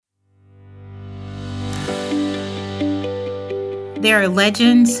There are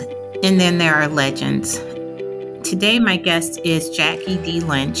legends, and then there are legends. Today, my guest is Jackie D.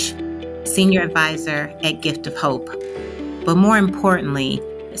 Lynch, Senior Advisor at Gift of Hope, but more importantly,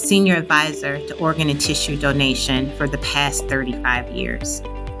 a Senior Advisor to organ and tissue donation for the past 35 years.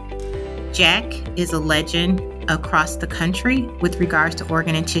 Jack is a legend across the country with regards to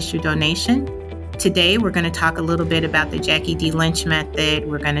organ and tissue donation. Today, we're going to talk a little bit about the Jackie D. Lynch method.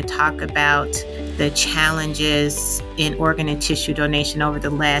 We're going to talk about the challenges in organ and tissue donation over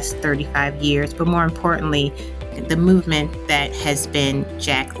the last 35 years, but more importantly, the movement that has been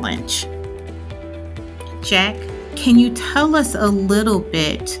Jack Lynch. Jack, can you tell us a little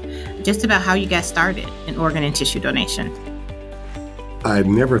bit just about how you got started in organ and tissue donation? I'd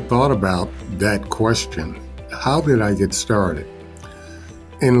never thought about that question. How did I get started?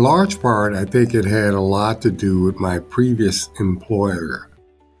 In large part, I think it had a lot to do with my previous employer.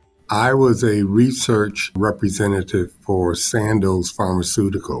 I was a research representative for Sandoz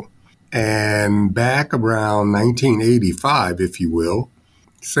Pharmaceutical. And back around 1985, if you will,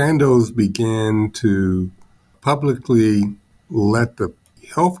 Sandoz began to publicly let the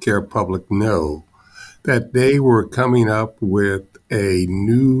healthcare public know that they were coming up with a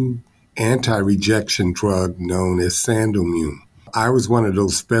new anti-rejection drug known as Sandommune. I was one of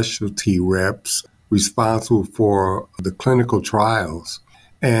those specialty reps responsible for the clinical trials.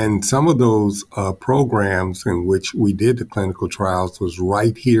 And some of those programs in which we did the clinical trials was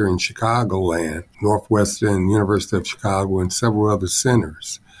right here in Chicagoland, Northwestern, University of Chicago, and several other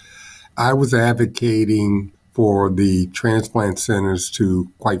centers. I was advocating for the transplant centers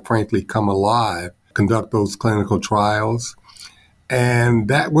to, quite frankly, come alive, conduct those clinical trials. And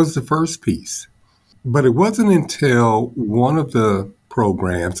that was the first piece. But it wasn't until one of the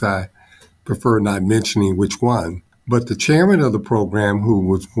programs, I prefer not mentioning which one, but the chairman of the program, who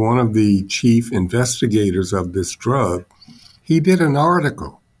was one of the chief investigators of this drug, he did an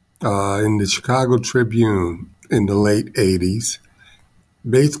article in the Chicago Tribune in the late 80s.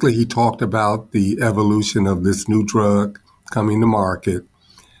 Basically, he talked about the evolution of this new drug coming to market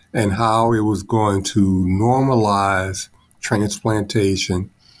and how it was going to normalize transplantation,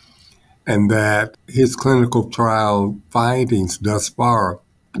 and that his clinical trial findings thus far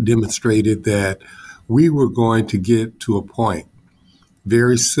demonstrated that we were going to get to a point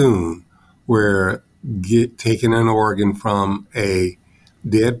very soon where taking an organ from a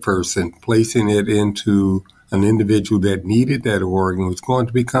dead person, placing it into an individual that needed that organ was going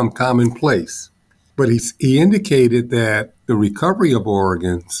to become commonplace. But he indicated that the recovery of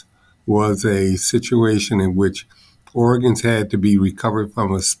organs was a situation in which organs had to be recovered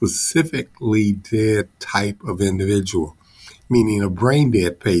from a specifically dead type of individual, meaning a brain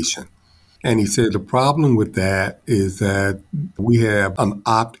dead patient. And he said the problem with that is that we have an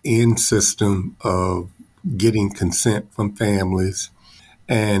opt-in system of getting consent from families.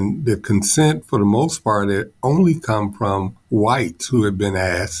 And the consent, for the most part, it only come from whites who have been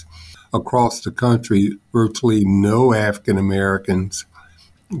asked. Across the country, virtually no African Americans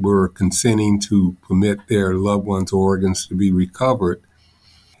were consenting to permit their loved ones' organs to be recovered.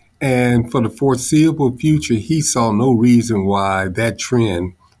 And for the foreseeable future, he saw no reason why that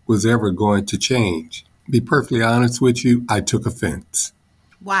trend was ever going to change. To be perfectly honest with you, I took offense.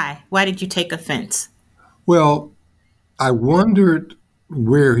 Why? Why did you take offense? Well, I wondered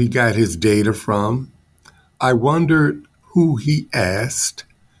where he got his data from. I wondered who he asked.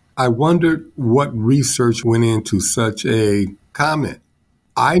 I wondered what research went into such a comment.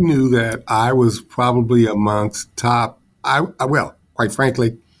 I knew that I was probably amongst quite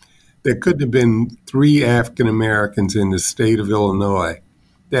frankly, there couldn't have been 3 African Americans in the state of Illinois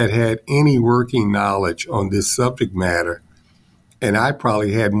that had any working knowledge on this subject matter. And I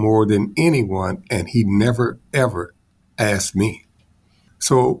probably had more than anyone, and he never, ever asked me.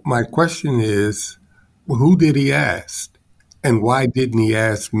 So my question is, who did he ask? And why didn't he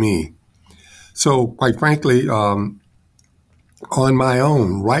ask me? So quite frankly, on my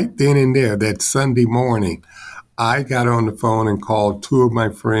own, right then and there, that Sunday morning, I got on the phone and called 2 of my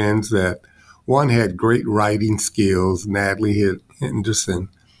friends that one had great writing skills, Natalie Henderson,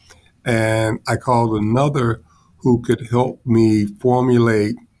 and I called another who could help me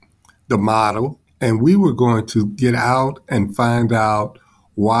formulate the model. And we were going to get out and find out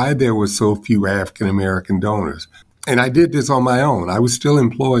why there were so few African American donors. And I did this on my own. I was still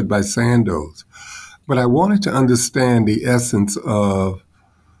employed by Sandoz. But I wanted to understand the essence of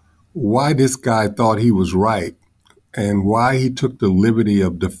why this guy thought he was right and why he took the liberty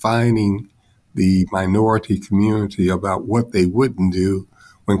of defining the minority community about what they wouldn't do,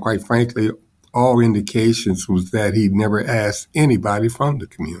 when quite frankly, all indications was that he'd never asked anybody from the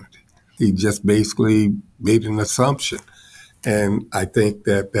community. He just basically made an assumption. And I think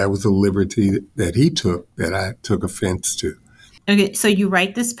that that was a liberty that he took that I took offense to. Okay, so you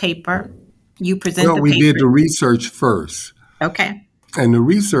write this paper, you present Well, the we did paper. the research first. Okay. And the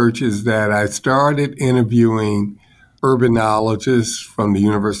research is that I started interviewing urbanologists from the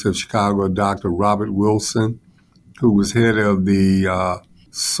University of Chicago, Dr. Robert Wilson, who was head of the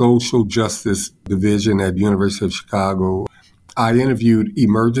Social Justice Division at the University of Chicago. I interviewed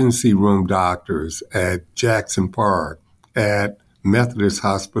emergency room doctors at Jackson Park, at Methodist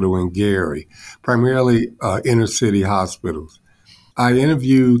Hospital in Gary, primarily inner city hospitals. I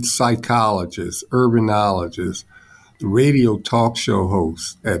interviewed psychologists, urbanologists, radio talk show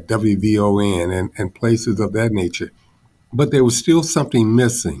hosts at WVON and places of that nature. But there was still something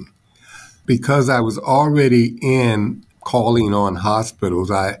missing because I was already in calling on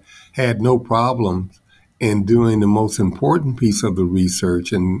hospitals. I had no problems in doing the most important piece of the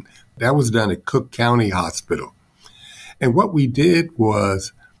research, and that was done at Cook County Hospital. And what we did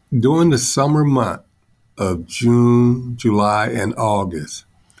was during the summer month of June, July, and August,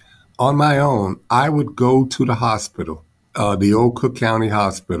 on my own, I would go to the hospital, the old Cook County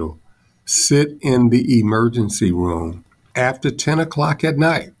Hospital, sit in the emergency room after 10 o'clock at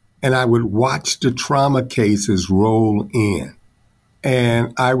night, and I would watch the trauma cases roll in.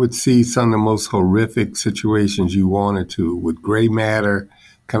 And I would see some of the most horrific situations you wanted to, with gray matter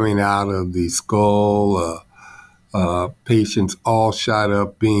coming out of the skull, patients all shot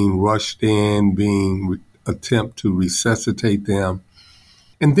up, being rushed in, attempt to resuscitate them.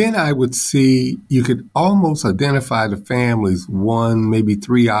 And then I would see, you could almost identify the families 1, maybe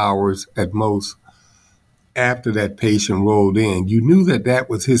 3 hours at most after that patient rolled in. You knew that that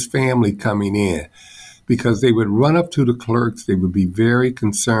was his family coming in because they would run up to the clerks. They would be very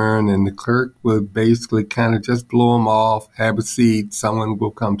concerned, and the clerk would basically kind of just blow them off, have a seat, someone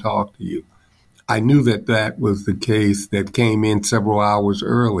will come talk to you. I knew that that was the case that came in several hours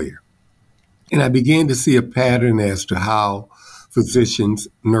earlier. And I began to see a pattern as to how physicians,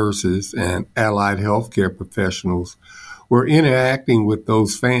 nurses, and allied healthcare professionals were interacting with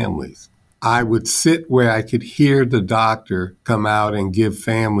those families. I would sit where I could hear the doctor come out and give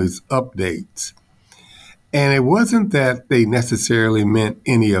families updates. And it wasn't that they necessarily meant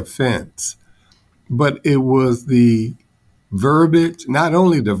any offense, but it was the verbiage, not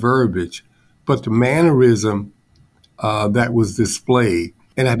only the verbiage, but the mannerism that was displayed.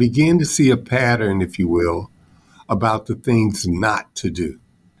 And I began to see a pattern, if you will, about the things not to do.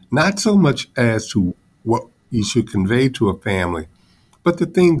 Not so much as to what you should convey to a family, but the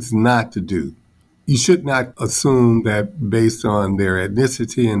things not to do. You should not assume that based on their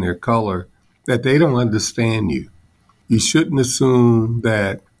ethnicity and their color, that they don't understand you. You shouldn't assume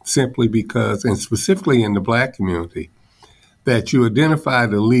that simply because, and specifically in the Black community, that you identify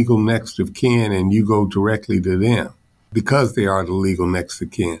the legal next of kin and you go directly to them because they are the legal next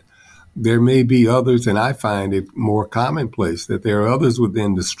of kin. There may be others, and I find it more commonplace that there are others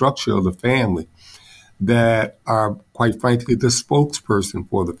within the structure of the family that are, quite frankly, the spokesperson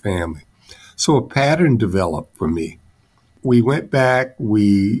for the family. So a pattern developed for me. We went back,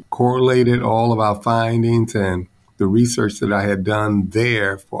 we correlated all of our findings and the research that I had done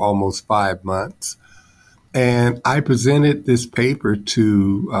there for almost 5 months. And I presented this paper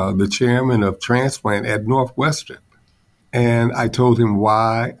to the chairman of transplant at Northwestern. And I told him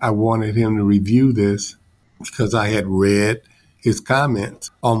why I wanted him to review this because I had read his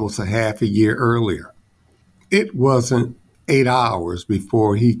comments almost a half a year earlier. It wasn't 8 hours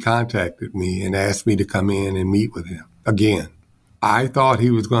before he contacted me and asked me to come in and meet with him again. I thought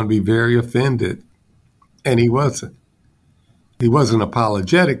he was going to be very offended, and he wasn't. He wasn't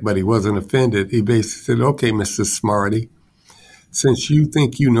apologetic, but he wasn't offended. He basically said, okay, Mr. Smarty, since you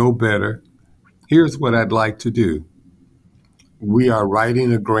think you know better, here's what I'd like to do. We are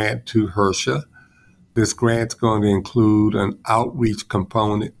writing a grant to HRSA. This grant's going to include an outreach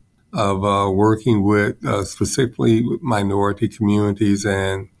component of working with specifically with minority communities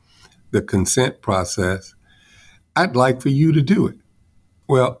and the consent process. I'd like for you to do it.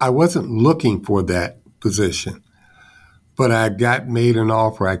 Well, I wasn't looking for that position, but I got made an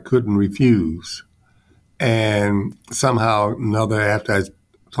offer I couldn't refuse. And somehow or another, after I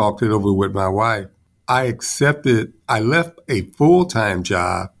talked it over with my wife, I accepted, I left a full-time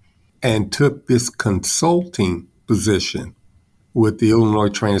job and took this consulting position with the Illinois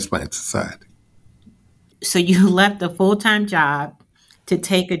Transplant Society. So you left a full-time job to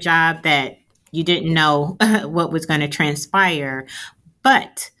take a job that you didn't know what was going to transpire.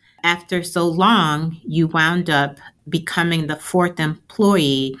 But after so long, you wound up becoming the fourth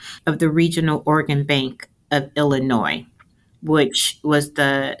employee of the Regional Organ Bank of Illinois. which was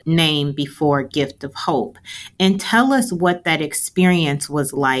the name before Gift of Hope. And tell us what that experience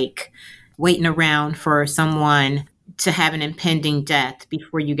was like, waiting around for someone to have an impending death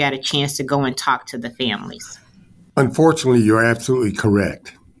before you got a chance to go and talk to the families. Unfortunately, you're absolutely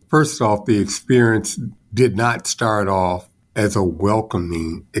correct. First off, the experience did not start off as a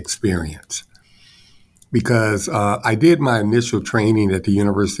welcoming experience because I did my initial training at the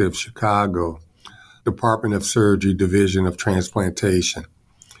University of Chicago, Department of Surgery, Division of Transplantation.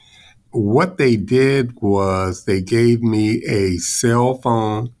 What they did was they gave me a cell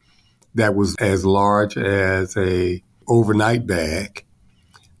phone that was as large as a overnight bag.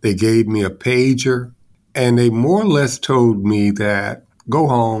 They gave me a pager, and they more or less told me that go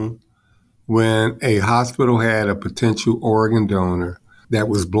home. When a hospital had a potential organ donor that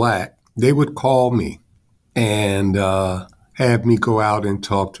was Black, they would call me and have me go out and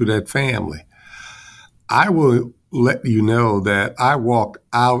talk to that family. I will let you know that I walked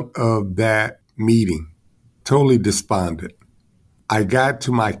out of that meeting totally despondent. I got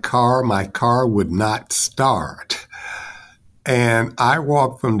to my car would not start. And I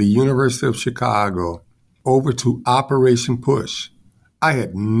walked from the University of Chicago over to Operation Push. I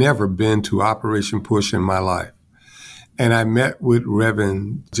had never been to Operation Push in my life. And I met with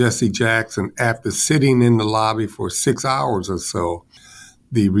Reverend Jesse Jackson after sitting in the lobby for 6 hours or so.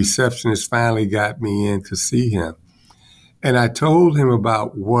 The receptionist finally got me in to see him. And I told him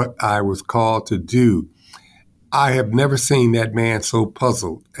about what I was called to do. I have never seen that man so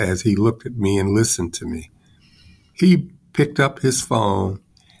puzzled as he looked at me and listened to me. He picked up his phone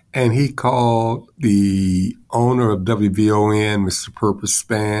and he called the owner of WVON, Mr. Purpose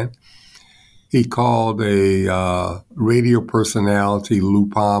Spann. He called a radio personality, Lou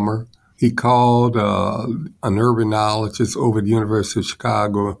Palmer. He called an urbanologist over at the University of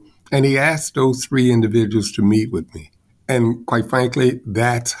Chicago, and he asked those three individuals to meet with me. And quite frankly,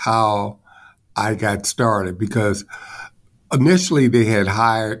 that's how I got started, because initially they had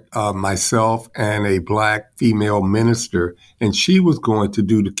hired myself and a Black female minister, and she was going to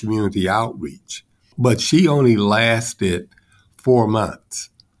do the community outreach. But she only lasted 4 months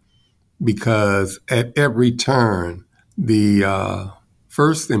because at every turn, the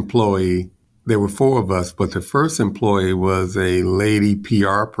first employee, there were 4 of us, but the first employee was a lady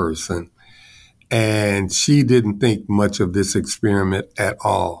PR person, and she didn't think much of this experiment at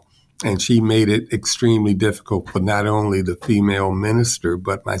all. And she made it extremely difficult for not only the female minister,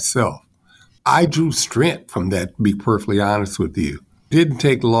 but myself. I drew strength from that, to be perfectly honest with you. Didn't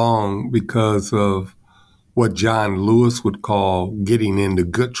take long because of what John Lewis would call getting into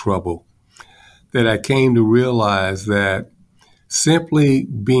good trouble, that I came to realize that simply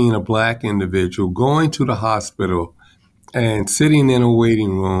being a Black individual, going to the hospital and sitting in a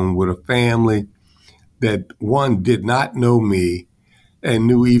waiting room with a family that, one, did not know me and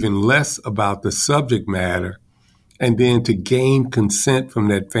knew even less about the subject matter, and then to gain consent from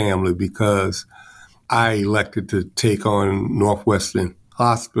that family because I elected to take on Northwestern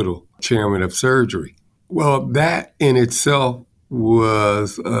Hospital chairman of surgery. Well, that in itself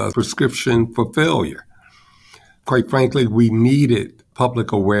was a prescription for failure. Quite frankly, we needed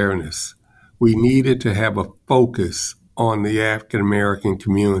public awareness. We needed to have a focus on the African American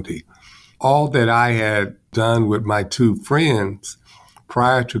community. All that I had done with my 2 friends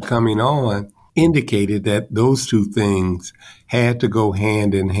prior to coming on indicated that those 2 things had to go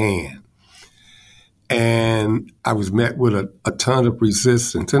hand in hand. And I was met with a ton of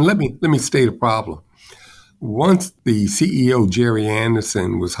resistance. And let me state a problem. Once the CEO, Jerry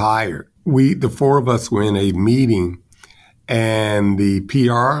Anderson, was hired, the 4 of us were in a meeting, and the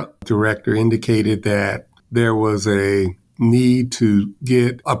PR director indicated that there was a need to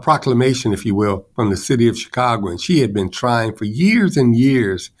get a proclamation, if you will, from the city of Chicago. And she had been trying for years and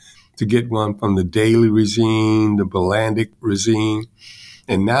years to get one from the Daley regime, the Bolandic regime.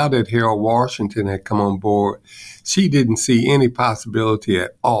 And now that Harold Washington had come on board, she didn't see any possibility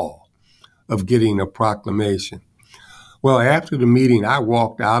at all of getting a proclamation. Well, after the meeting, I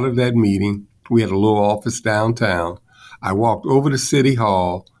walked out of that meeting. We had a little office downtown. I walked over to City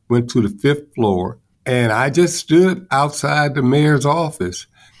Hall, went to the 5th floor, and I just stood outside the mayor's office.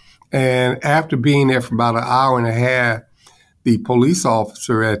 And after being there for about an hour and a half, the police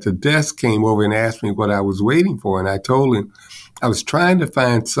officer at the desk came over and asked me what I was waiting for. And I told him I was trying to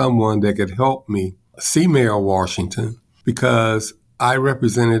find someone that could help me see Mayor Washington because I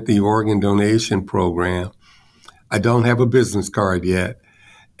represented the organ donation program. I don't have a business card yet.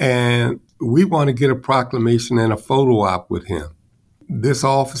 And we want to get a proclamation and a photo op with him. This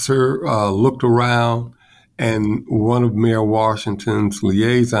officer looked around, and one of Mayor Washington's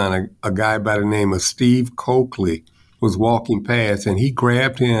liaison, a guy by the name of Steve Coakley, was walking past, and he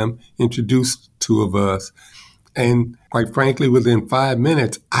grabbed him, introduced two of us, and quite frankly, within 5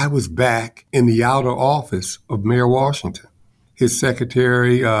 minutes, I was back in the outer office of Mayor Washington. His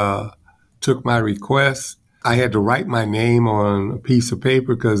secretary took my request. I had to write my name on a piece of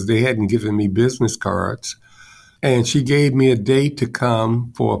paper because they hadn't given me business cards. And she gave me a date to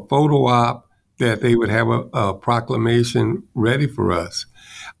come for a photo op that they would have a proclamation ready for us.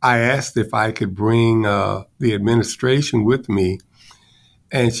 I asked if I could bring the administration with me,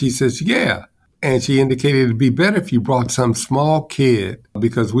 and she says, yeah. And she indicated it'd be better if you brought some small kid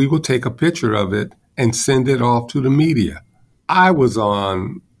because we will take a picture of it and send it off to the media. I was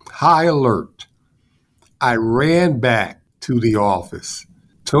on high alert. I ran back to the office,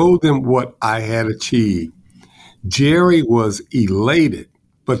 told them what I had achieved. Jerry was elated,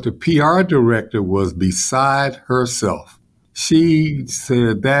 but the PR director was beside herself. She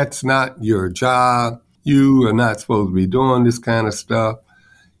said, that's not your job. You are not supposed to be doing this kind of stuff,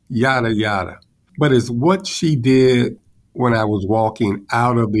 yada, yada. But it's what she did when I was walking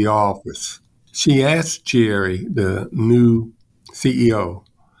out of the office. She asked Jerry, the new CEO,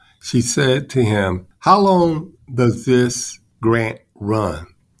 she said to him, how long does this grant run?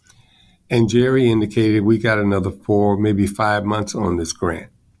 And Jerry indicated we got another 4, maybe 5 months on this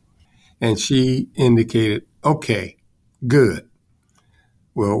grant. And she indicated, okay, good.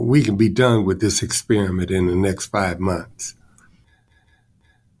 Well, we can be done with this experiment in the next 5 months.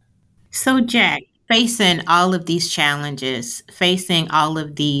 So, Jack, facing all of these challenges, facing all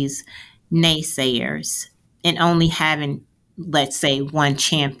of these naysayers, and only having, let's say, one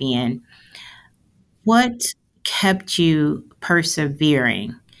champion, what kept you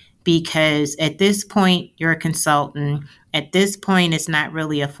persevering? Because at this point, you're a consultant. At this point, it's not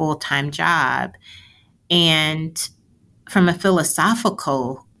really a full time job. And from a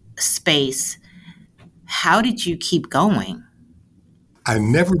philosophical space, how did you keep going? I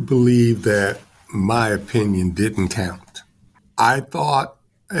never believed that my opinion didn't count. I thought,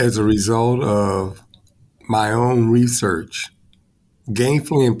 as a result of my own research,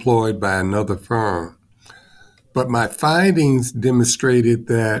 gainfully employed by another firm, but my findings demonstrated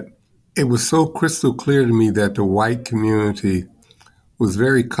that it was so crystal clear to me that the white community was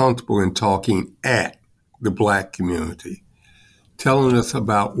very comfortable in talking at the Black community, telling us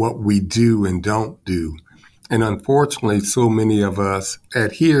about what we do and don't do. And unfortunately, so many of us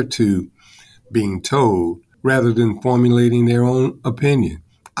adhere to being told rather than formulating their own opinion.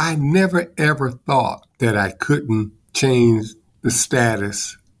 I never ever thought that I couldn't change the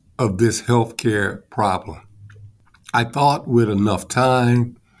status of this healthcare problem. I thought with enough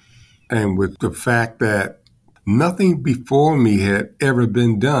time and with the fact that nothing before me had ever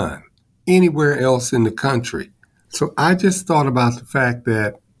been done anywhere else in the country. So I just thought about the fact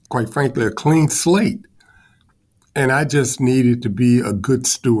that, quite frankly, a clean slate. And I just needed to be a good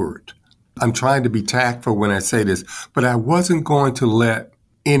steward. I'm trying to be tactful when I say this, but I wasn't going to let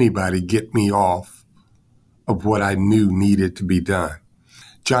anybody get me off of what I knew needed to be done.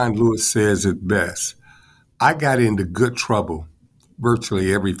 John Lewis says it best. I got into good trouble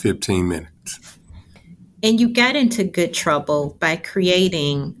virtually every 15 minutes. And you got into good trouble by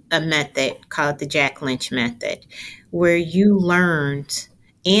creating a method called the Jack Lynch method, where you learned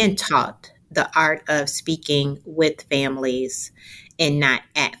and taught the art of speaking with families and not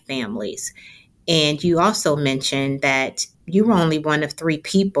at families. And you also mentioned that you were only one of 3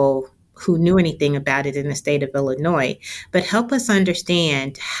 people who knew anything about it in the state of Illinois. But help us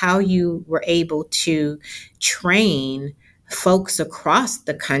understand how you were able to train folks across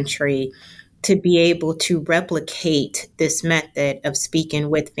the country to be able to replicate this method of speaking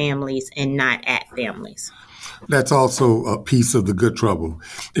with families and not at families. That's also a piece of the good trouble.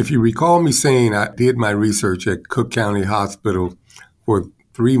 If you recall me saying I did my research at Cook County Hospital for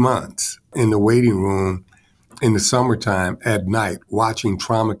 3 months in the waiting room in the summertime at night, watching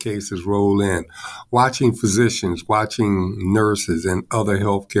trauma cases roll in, watching physicians, watching nurses and other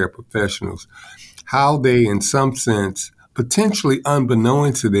healthcare professionals, how they, in some sense, potentially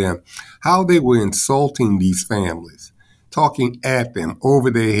unbeknownst to them, how they were insulting these families, talking at them over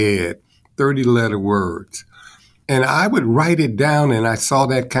their head, 30-letter words. And I would write it down, and I saw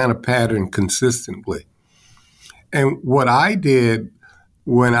that kind of pattern consistently. And what I did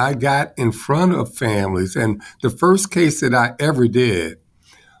when I got in front of families, and the first case that I ever did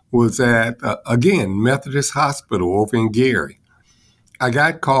was at, again, Methodist Hospital over in Gary. I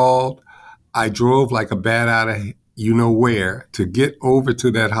got called. I drove like a bat out of you-know-where to get over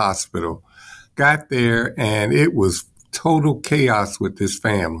to that hospital. Got there, and it was total chaos with this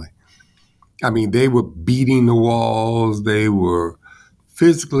family. I mean, they were beating the walls. They were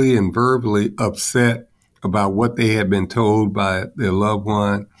physically and verbally upset about what they had been told by their loved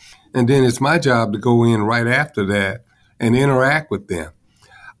one. And then it's my job to go in right after that and interact with them.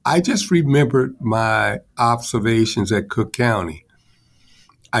 I just remembered my observations at Cook County.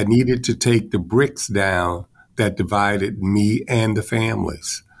 I needed to take the bricks down that divided me and the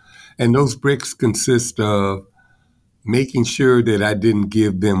families. And those bricks consist of making sure that I didn't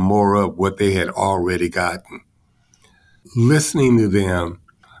give them more of what they had already gotten, listening to them.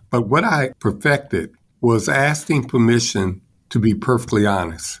 But what I perfected was asking permission to be perfectly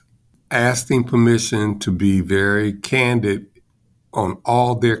honest, asking permission to be very candid on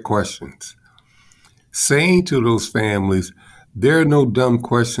all their questions, saying to those families, there are no dumb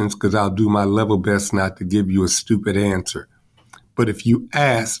questions because I'll do my level best not to give you a stupid answer. But if you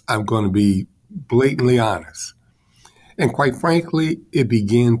ask, I'm going to be blatantly honest. And quite frankly, it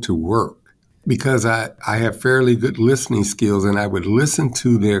began to work because I have fairly good listening skills, and I would listen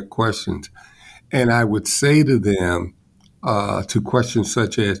to their questions and I would say to them to questions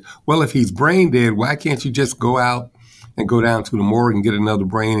such as, well, if he's brain dead, why can't you just go out and go down to the morgue and get another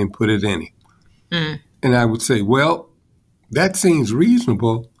brain and put it in him? Mm. And I would say, well, that seems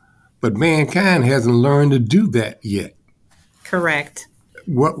reasonable, but mankind hasn't learned to do that yet. Correct.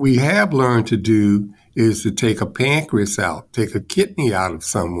 What we have learned to do is to take a pancreas out, take a kidney out of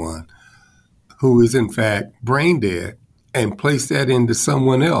someone who is in fact brain dead and place that into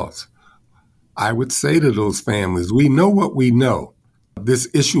someone else. I would say to those families, we know what we know. This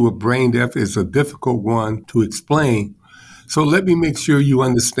issue of brain death is a difficult one to explain. So let me make sure you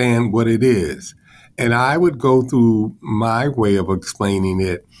understand what it is. And I would go through my way of explaining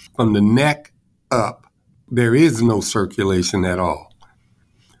it from the neck up. There is no circulation at all.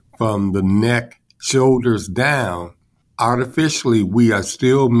 From the neck, shoulders down, artificially, we are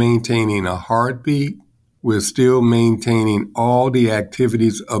still maintaining a heartbeat. We're still maintaining all the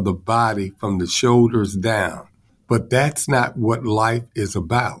activities of the body from the shoulders down. But that's not what life is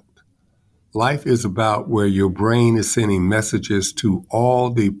about. Life is about where your brain is sending messages to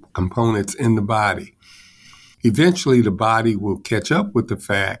all the components in the body. Eventually, the body will catch up with the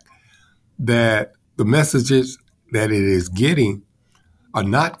fact that the messages that it is getting are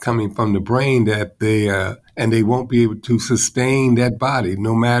not coming from the brain, and they won't be able to sustain that body,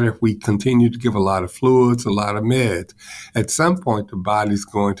 no matter if we continue to give a lot of fluids, a lot of meds. At some point, the body's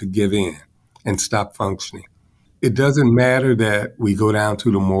going to give in and stop functioning. It doesn't matter that we go down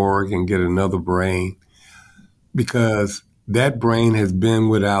to the morgue and get another brain, because that brain has been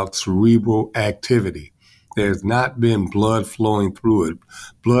without cerebral activity. There's not been blood flowing through it.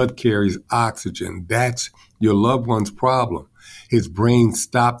 Blood carries oxygen. That's your loved one's problem. His brain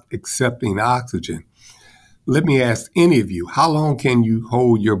stopped accepting oxygen. Let me ask any of you, how long can you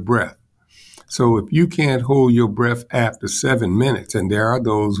hold your breath? So if you can't hold your breath after 7 minutes, and there are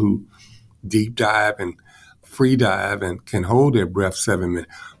those who deep dive and free dive and can hold their breath 7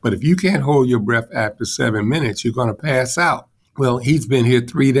 minutes, but if you can't hold your breath after 7 minutes, you're going to pass out. Well, he's been here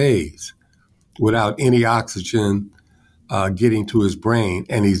 3 days without any oxygen getting to his brain,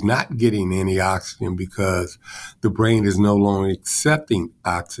 and he's not getting any oxygen because the brain is no longer accepting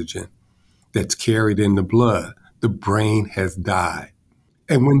oxygen that's carried in the blood. The brain has died.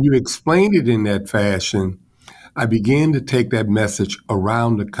 And when you explain it in that fashion, I began to take that message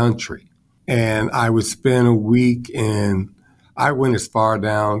around the country. And I would spend a week I went as far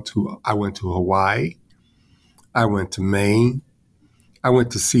down I went to Hawaii, I went to Maine, I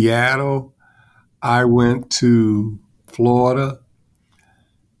went to Seattle, I went to Florida,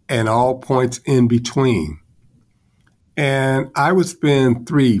 and all points in between. And I would spend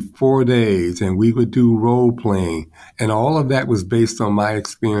 3-4 days, and we would do role playing. And all of that was based on my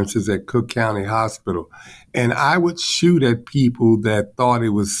experiences at Cook County Hospital. And I would shoot at people that thought it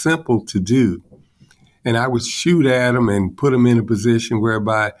was simple to do. And I would shoot at them and put them in a position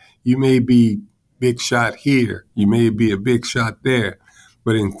whereby you may be big shot here, you may be a big shot there,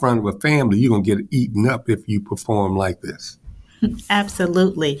 but in front of a family, you're going to get eaten up if you perform like this.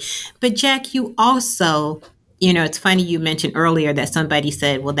 Absolutely. But Jack, you also, it's funny you mentioned earlier that somebody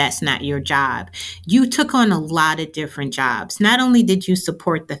said, well, that's not your job. You took on a lot of different jobs. Not only did you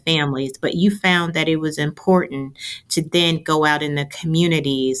support the families, but you found that it was important to then go out in the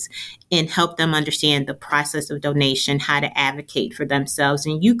communities and help them understand the process of donation, how to advocate for themselves.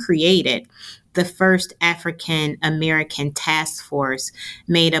 And you created the first African American task force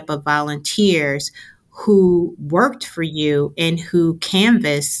made up of volunteers who worked for you and who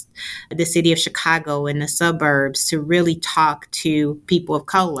canvassed the city of Chicago and the suburbs to really talk to people of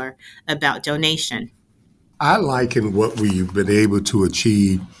color about donation. I liken what we've been able to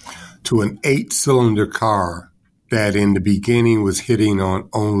achieve to an 8-cylinder car that in the beginning was hitting on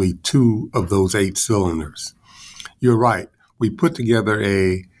only 2 of those 8 cylinders. You're right. We put together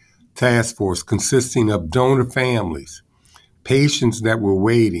a task force consisting of donor families, patients that were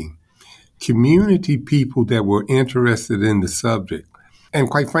waiting, community people that were interested in the subject. And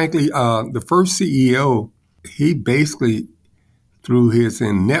quite frankly, the first CEO, he basically, through his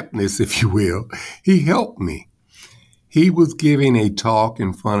ineptness, if you will, he helped me. He was giving a talk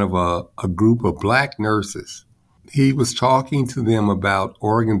in front of a group of Black nurses. He was talking to them about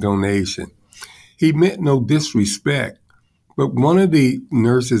organ donation. He meant no disrespect, but one of the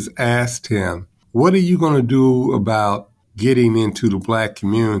nurses asked him, "What are you going to do about getting into the Black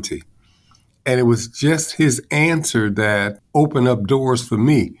community?" And it was just his answer that opened up doors for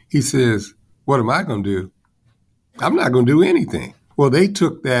me. He says, "What am I going to do? I'm not going to do anything." Well, they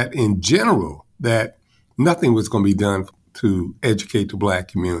took that in general, that nothing was going to be done to educate the Black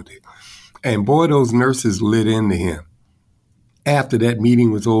community. And boy, those nurses lit into him. After that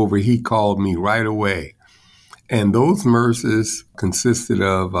meeting was over, he called me right away. And those nurses consisted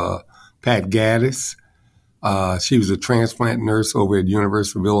of Pat Gaddis. She was a transplant nurse over at the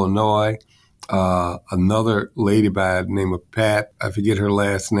University of Illinois. Another lady by the name of Pat, I forget her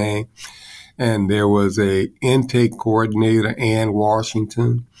last name. And there was a intake coordinator, Ann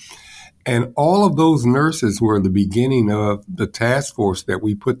Washington. And all of those nurses were the beginning of the task force that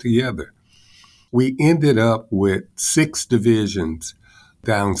we put together. We ended up with 6 divisions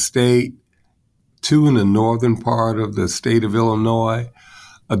downstate, 2 in the northern part of the state of Illinois,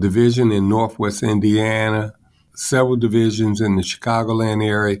 a division in northwest Indiana, several divisions in the Chicagoland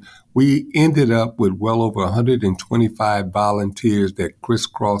area. We ended up with well over 125 volunteers that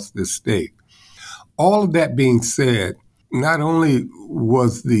crisscrossed the state. All of that being said, not only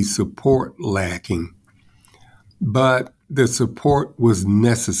was the support lacking, but the support was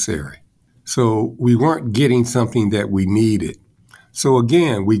necessary. So we weren't getting something that we needed. So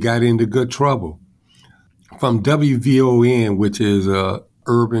again, we got into good trouble. From WVON, which is a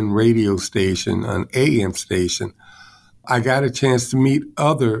urban radio station, an AM station, I got a chance to meet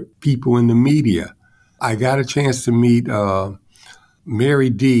other people in the media. I got a chance to meet Mary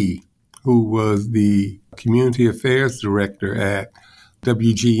D., who was the community affairs director at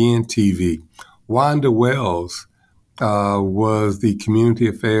WGN TV. Wanda Wells was the community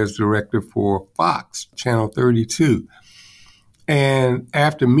affairs director for Fox, Channel 32. And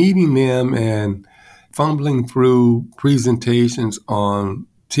after meeting them and fumbling through presentations on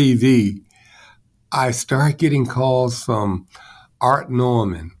TV, I started getting calls from Art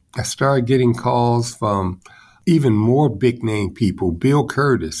Norman. I started getting calls from even more big name people, Bill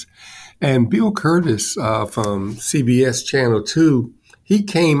Curtis. And Bill Curtis from CBS Channel 2, he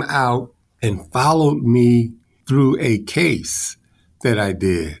came out and followed me through a case that I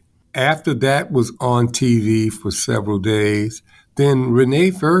did. After that was on TV for several days, then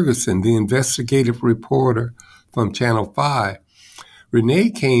Renee Ferguson, the investigative reporter from Channel 5,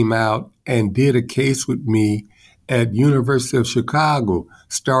 Renee came out and did a case with me at University of Chicago,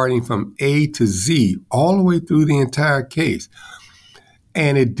 starting from A to Z, all the way through the entire case.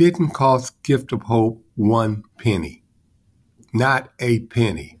 And it didn't cost Gift of Hope 1 penny, not a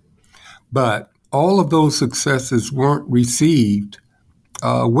penny. But all of those successes weren't received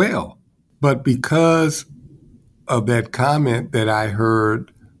well. But because of that comment that I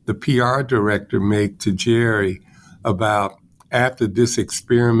heard the PR director make to Jerry about, after this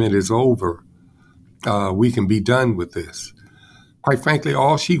experiment is over, we can be done with this. Quite frankly,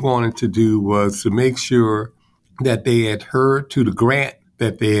 all she wanted to do was to make sure that they adhered to the grant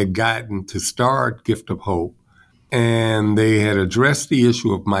that they had gotten to start Gift of Hope, and they had addressed the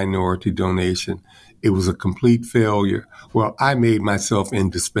issue of minority donation. It was a complete failure. Well, I made myself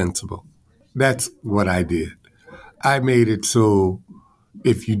indispensable. That's what I did. I made it so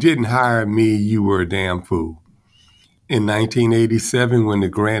if you didn't hire me, you were a damn fool. In 1987, when the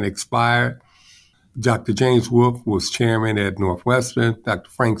grant expired, Dr. James Wolfe was chairman at Northwestern.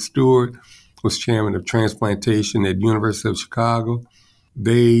 Dr. Frank Stewart was chairman of transplantation at University of Chicago.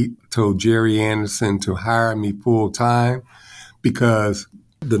 They told Jerry Anderson to hire me full time because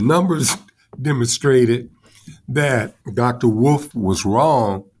the numbers demonstrated that Dr. Wolfe was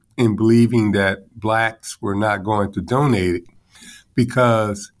wrong in believing that Blacks were not going to donate it,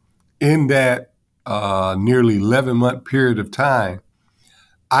 because in that nearly 11-month period of time,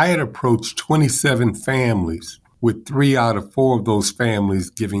 I had approached 27 families, with 3 out of 4 of those families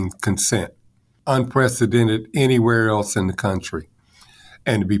giving consent, unprecedented anywhere else in the country.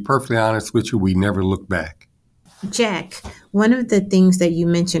 And to be perfectly honest with you, we never looked back. Jack, one of the things that you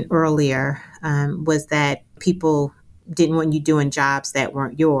mentioned earlier was that people didn't want you doing jobs that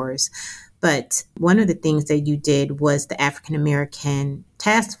weren't yours. But one of the things that you did was the African American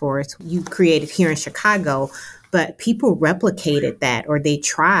Task Force you created here in Chicago, but people replicated that, or they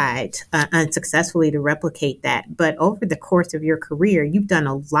tried unsuccessfully to replicate that. But over the course of your career, you've done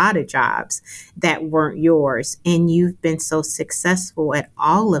a lot of jobs that weren't yours, and you've been so successful at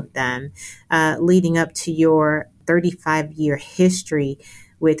all of them, leading up to your 35-year history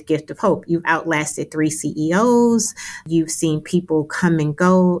with Gift of Hope. You've outlasted 3 CEOs. You've seen people come and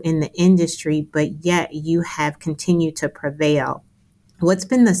go in the industry, but yet you have continued to prevail. What's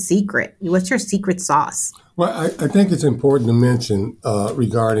been the secret? What's your secret sauce? Well, I think it's important to mention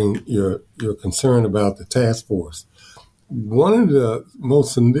regarding your concern about the task force. One of the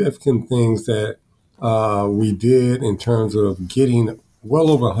most significant things that we did in terms of getting well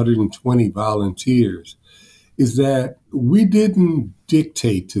over 120 volunteers is that we didn't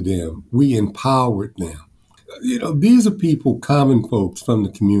dictate to them, we empowered them. These are people, common folks from the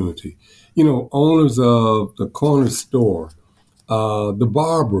community, owners of the corner store, the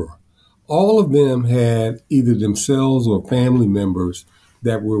barber. All of them had either themselves or family members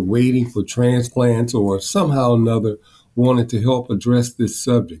that were waiting for transplants or somehow or another wanted to help address this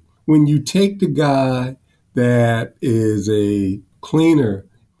subject. When you take the guy that is a cleaner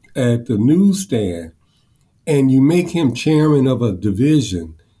at the newsstand and you make him chairman of a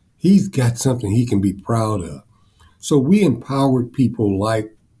division, he's got something he can be proud of. So we empowered people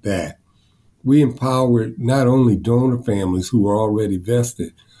like that. We empowered not only donor families who are already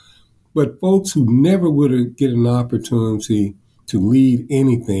vested, but folks who never would get an opportunity to lead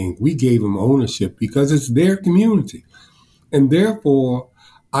anything. We gave them ownership because it's their community. And therefore,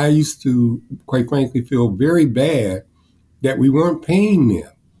 I used to, quite frankly, feel very bad that we weren't paying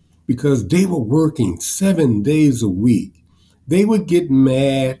them because they were working 7 days a week. They would get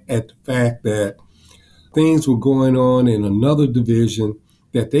mad at the fact that things were going on in another division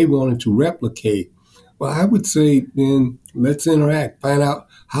that they wanted to replicate. Well, I would say then let's interact, find out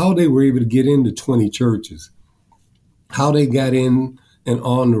how they were able to get into 20 churches, how they got in and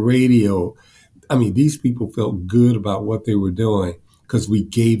on the radio. I mean, these people felt good about what they were doing because we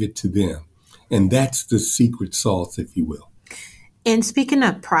gave it to them. And that's the secret sauce, if you will. And speaking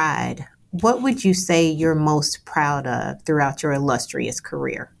of pride, what would you say you're most proud of throughout your illustrious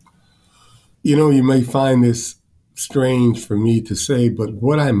career? You may find this strange for me to say, but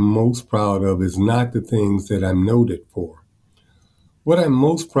what I'm most proud of is not the things that I'm noted for. What I'm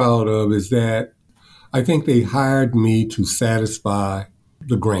most proud of is that I think they hired me to satisfy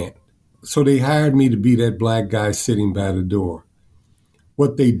the grant. So they hired me to be that black guy sitting by the door.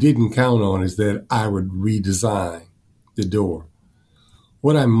 What they didn't count on is that I would redesign the door.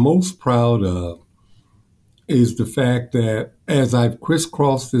 What I'm most proud of is the fact that as I've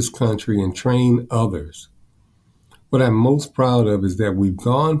crisscrossed this country and trained others, what I'm most proud of is that we've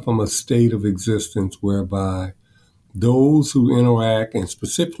gone from a state of existence whereby those who interact, and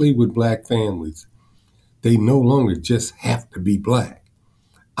specifically with black families, they no longer just have to be black.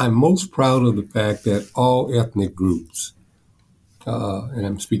 I'm most proud of the fact that all ethnic groups, and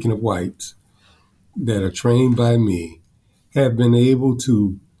I'm speaking of whites, that are trained by me, have been able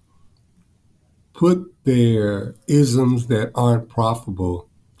to put their isms that aren't profitable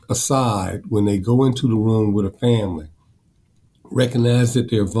aside when they go into the room with a family, recognize that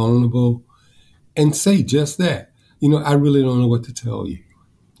they're vulnerable, and say just that. I really don't know what to tell you,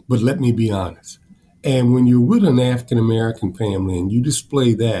 but let me be honest. And when you're with an African American family and you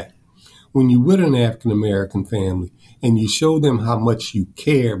display that, when you're with an African American family and you show them how much you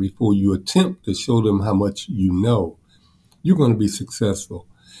care before you attempt to show them how much you know, you're going to be successful.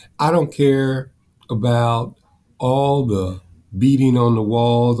 I don't care about all the beating on the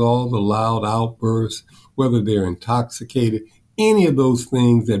walls, all the loud outbursts, whether they're intoxicated, any of those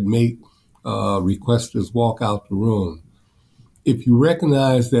things that make requesters walk out the room. If you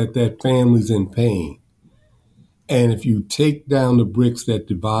recognize that that family's in pain, and if you take down the bricks that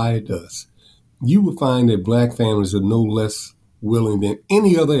divide us, you will find that black families are no less willing than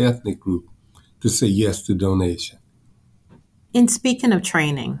any other ethnic group to say yes to donation. And speaking of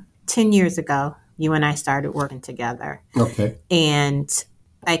training, 10 years ago, you and I started working together. Okay. And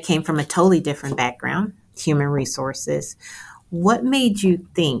I came from a totally different background, human resources. What made you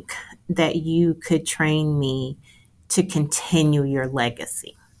think that you could train me to continue your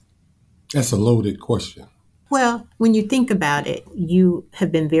legacy? That's a loaded question. Well, when you think about it, you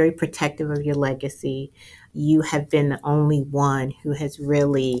have been very protective of your legacy. You have been the only one who has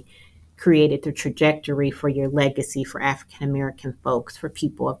really created the trajectory for your legacy for African American folks, for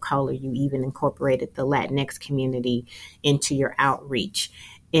people of color. You even incorporated the Latinx community into your outreach.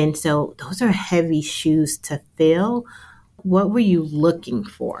 And so those are heavy shoes to fill. What were you looking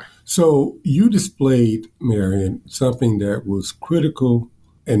for? So you displayed, Marion, something that was critical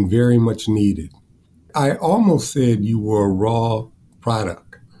and very much needed. I almost said you were a raw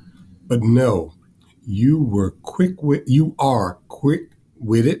product, but no, you are quick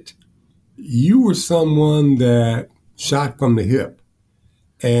witted. You were someone that shot from the hip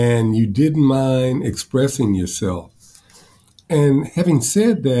and you didn't mind expressing yourself. And having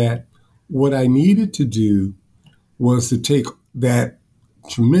said that, what I needed to do was to take that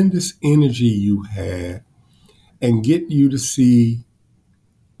tremendous energy you had and get you to see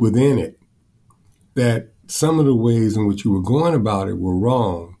within it that some of the ways in which you were going about it were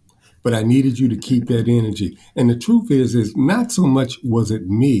wrong, but I needed you to keep that energy. And the truth is not so much was it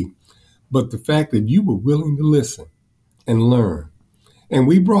me, but the fact that you were willing to listen and learn. And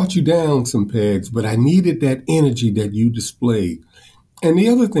we brought you down some pegs, but I needed that energy that you displayed. And the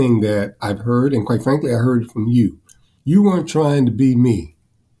other thing that I've heard, and quite frankly, I heard it from you, you weren't trying to be me.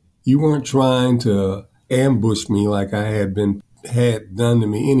 You weren't trying to ambush me like I had done to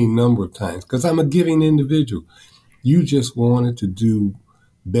me any number of times, because I'm a giving individual. You just wanted to do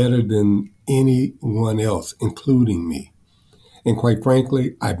better than anyone else, including me. And quite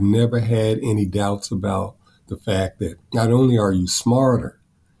frankly, I've never had any doubts about the fact that not only are you smarter,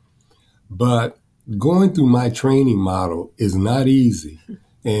 but going through my training model is not easy.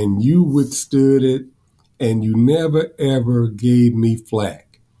 And you withstood it, and you never ever gave me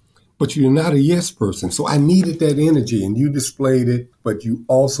flack. But you're not a yes person. So I needed that energy, and you displayed it, but you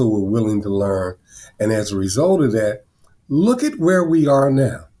also were willing to learn. And as a result of that, look at where we are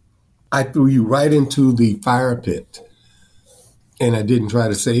now. I threw you right into the fire pit, and I didn't try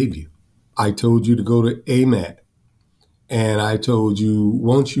to save you. I told you to go to AMAT. And I told you,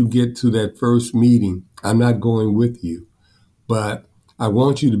 once you get to that first meeting, I'm not going with you, but I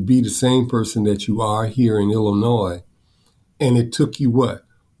want you to be the same person that you are here in Illinois. And it took you what?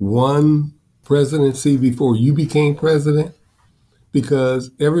 One presidency before you became president?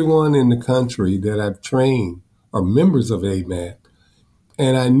 Because everyone in the country that I've trained are members of AMAT.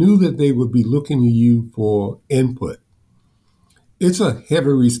 And I knew that they would be looking to you for input. It's a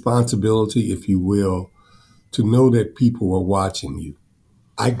heavy responsibility, if you will, to know that people are watching you.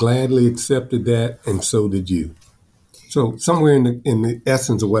 I gladly accepted that, and so did you. So somewhere in the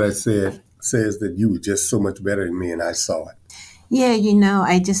essence of what I said says that you were just so much better than me, and I saw it. Yeah,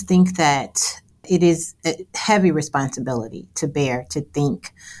 I just think that it is a heavy responsibility to bear to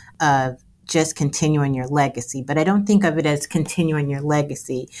think of just continuing your legacy. But I don't think of it as continuing your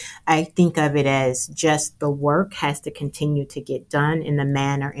legacy. I think of it as just the work has to continue to get done in the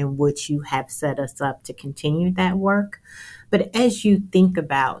manner in which you have set us up to continue that work. But as you think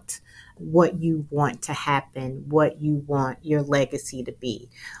about what you want to happen, what you want your legacy to be,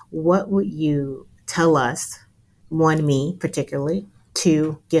 what would you tell us? One, me particularly,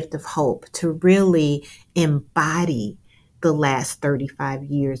 two, Gift of Hope, to really embody the last 35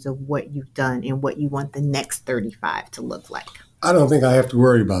 years of what you've done and what you want the next 35 to look like? I don't think I have to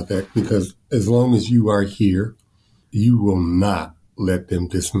worry about that, because as long as you are here, you will not let them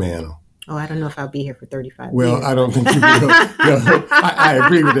dismantle. Oh, I don't know if I'll be here for 35 Well, years. I don't think you will. No, I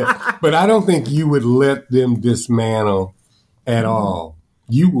agree with that. But I don't think you would let them dismantle at all.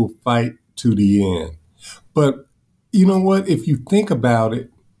 You will fight to the end. But you know what? If you think about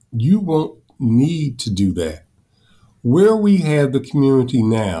it, you won't need to do that. Where we have the community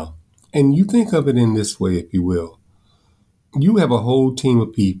now, and you think of it in this way, if you will, you have a whole team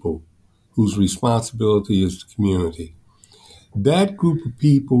of people whose responsibility is the community. That group of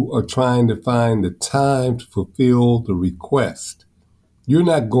people are trying to find the time to fulfill the request. You're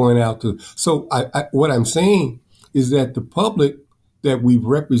not going out to. So what I'm saying is that the public that we've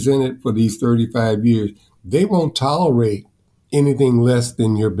represented for these 35 years, they won't tolerate anything less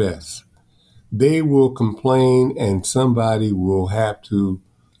than your best. They will complain, and somebody will have to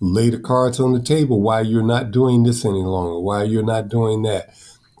lay the cards on the table why you're not doing this any longer, why you're not doing that.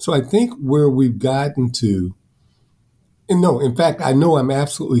 So I think where we've gotten to, and no, in fact, I know I'm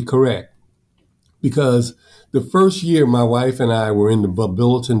absolutely correct, because the first year my wife and I were in the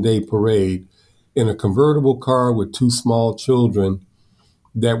Bulletin Day Parade in a convertible car with two small children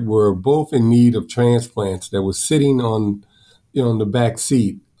that were both in need of transplants, that was sitting on the back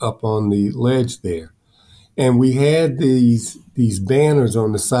seat up on the ledge there. And we had these banners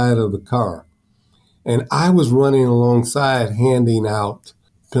on the side of the car. And I was running alongside handing out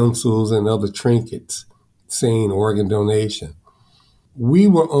pencils and other trinkets saying organ donation. We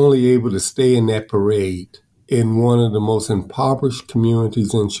were only able to stay in that parade in one of the most impoverished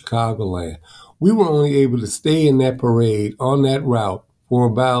communities in Chicagoland. We were only able to stay in that parade on that route for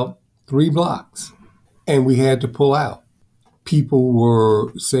about 3 blocks. And we had to pull out. People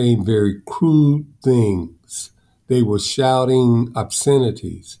were saying very crude things. They were shouting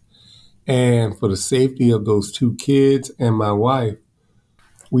obscenities. And for the safety of those two kids and my wife,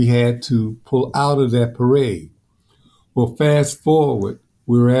 we had to pull out of that parade. Well, fast forward,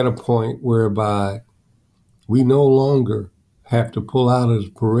 we're at a point whereby we no longer have to pull out of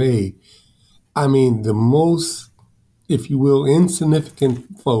the parade. I mean, the most, if you will,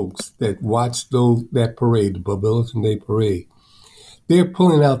 insignificant folks that watch that parade, the Bobilliton Day Parade, they're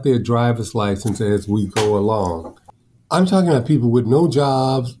pulling out their driver's license as we go along. I'm talking about people with no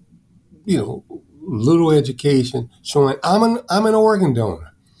jobs, little education, showing I'm an organ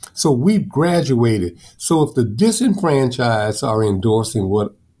donor. So we've graduated. So if the disenfranchised are endorsing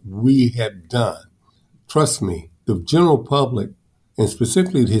what we have done, trust me, the general public, and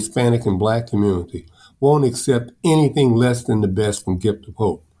specifically the Hispanic and Black community, won't accept anything less than the best from Gift of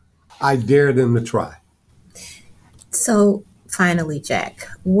Hope. I dare them to try. So finally, Jack,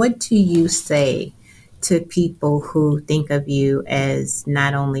 what do you say to people who think of you as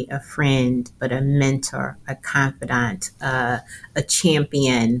not only a friend, but a mentor, a confidant, a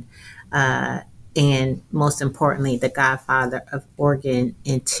champion, and most importantly, the godfather of organ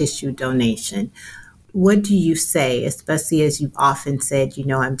and tissue donation? What do you say, especially as you've often said,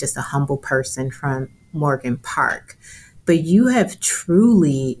 I'm just a humble person from Morgan Park, but you have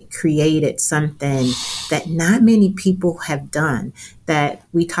truly created something that not many people have done, that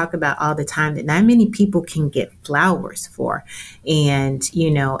we talk about all the time, that not many people can get flowers for. And,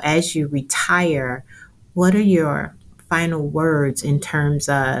 as you retire, what are your final words in terms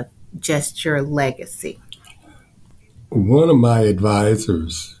of just your legacy? One of my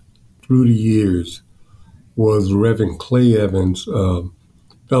advisors through the years was Reverend Clay Evans of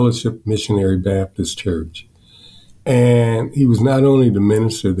Fellowship Missionary Baptist Church. And he was not only the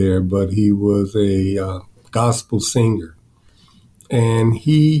minister there, but he was a gospel singer. And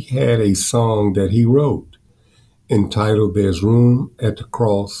he had a song that he wrote entitled There's Room at the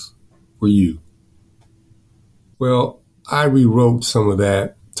Cross for You. Well, I rewrote some of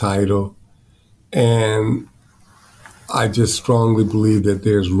that title, and I just strongly believe that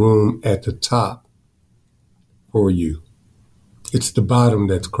there's room at the top for you. It's the bottom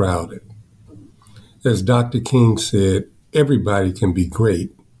that's crowded. As Dr. King said, everybody can be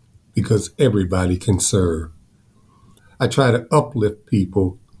great because everybody can serve. I try to uplift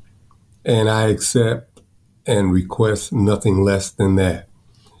people, and I accept and request nothing less than that.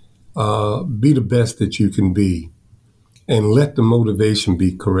 Be the best that you can be, and let the motivation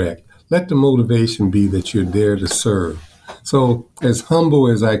be correct. Let the motivation be that you're there to serve. So as humble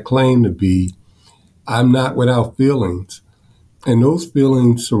as I claim to be, I'm not without feelings. And those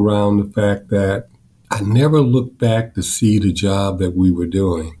feelings surround the fact that I never looked back to see the job that we were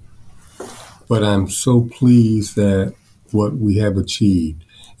doing. But I'm so pleased at what we have achieved.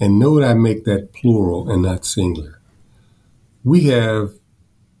 And note I make that plural and not singular. We have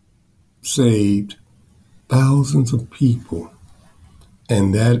saved thousands of people.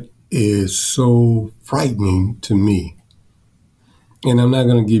 And that is so frightening to me. And I'm not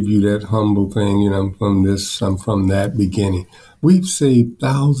going to give you that humble thing, I'm from this, I'm from that beginning. We've saved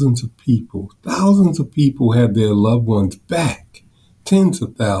thousands of people. Thousands of people have their loved ones back. Tens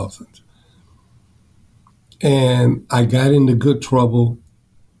of thousands. And I got into good trouble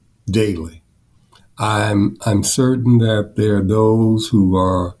daily. I'm certain that there are those who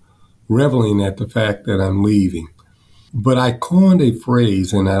are reveling at the fact that I'm leaving. But I coined a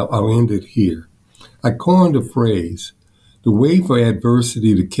phrase, and I'll end it here. I coined a phrase. The way for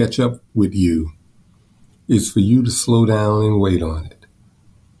adversity to catch up with you is for you to slow down and wait on it.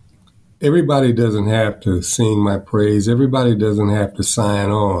 Everybody doesn't have to sing my praise. Everybody doesn't have to sign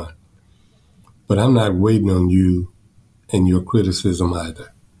on. But I'm not waiting on you and your criticism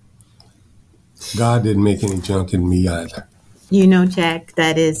either. God didn't make any junk in me either. Jack,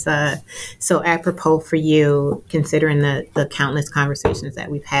 that is so apropos for you, considering the countless conversations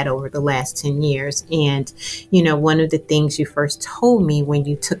that we've had over the last 10 years. And, one of the things you first told me when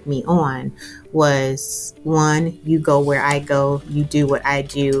you took me on was, one, you go where I go, you do what I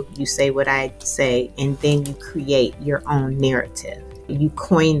do, you say what I say, and then you create your own narrative. You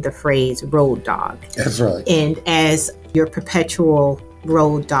coined the phrase road dog. That's right. And as your perpetual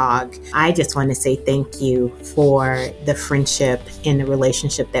road dog, I just want to say thank you for the friendship and the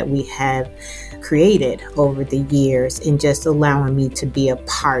relationship that we have created over the years, and just allowing me to be a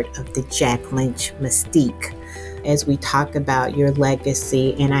part of the Jack Lynch mystique as we talk about your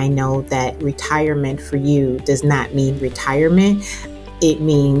legacy. And I know that retirement for you does not mean retirement. it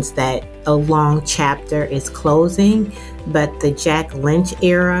means that a long chapter is closing, but the Jack Lynch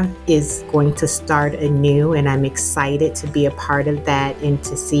era is going to start anew, and I'm excited to be a part of that and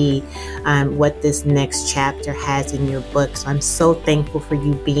to see what this next chapter has in your book. So I'm so thankful for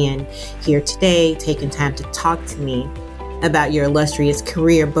you being here today, taking time to talk to me about your illustrious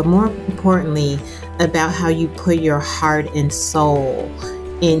career, but more importantly, about how you put your heart and soul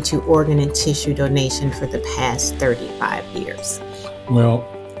into organ and tissue donation for the past 35 years. Well,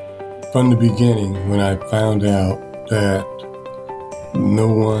 from the beginning, when I found out that no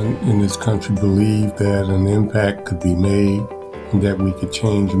one in this country believed that an impact could be made and that we could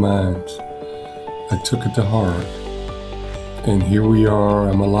change minds, I took it to heart. And here we are.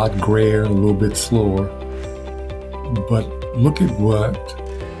 I'm a lot grayer, a little bit slower. But look at what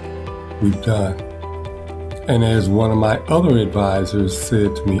we've done. And as one of my other advisors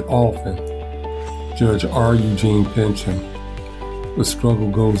said to me often, Judge R. Eugene Pincham, the struggle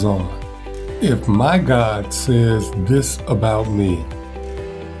goes on. If my God says this about me,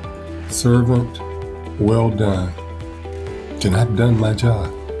 servant, well done, then I've done my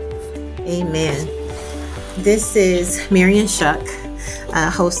job. Amen. This is Marian Shuck,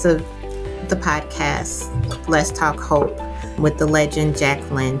 host of the podcast, Let's Talk Hope, with the legend Jack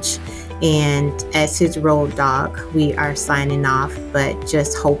Lynch. And as his road dog, we are signing off, but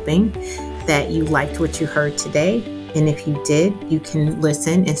just hoping that you liked what you heard today. And if you did, you can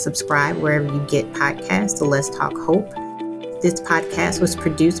listen and subscribe wherever you get podcasts to Let's Talk Hope. This podcast was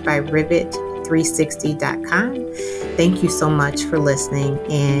produced by Rivet360.com. Thank you so much for listening,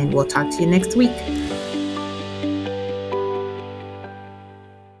 and we'll talk to you next week.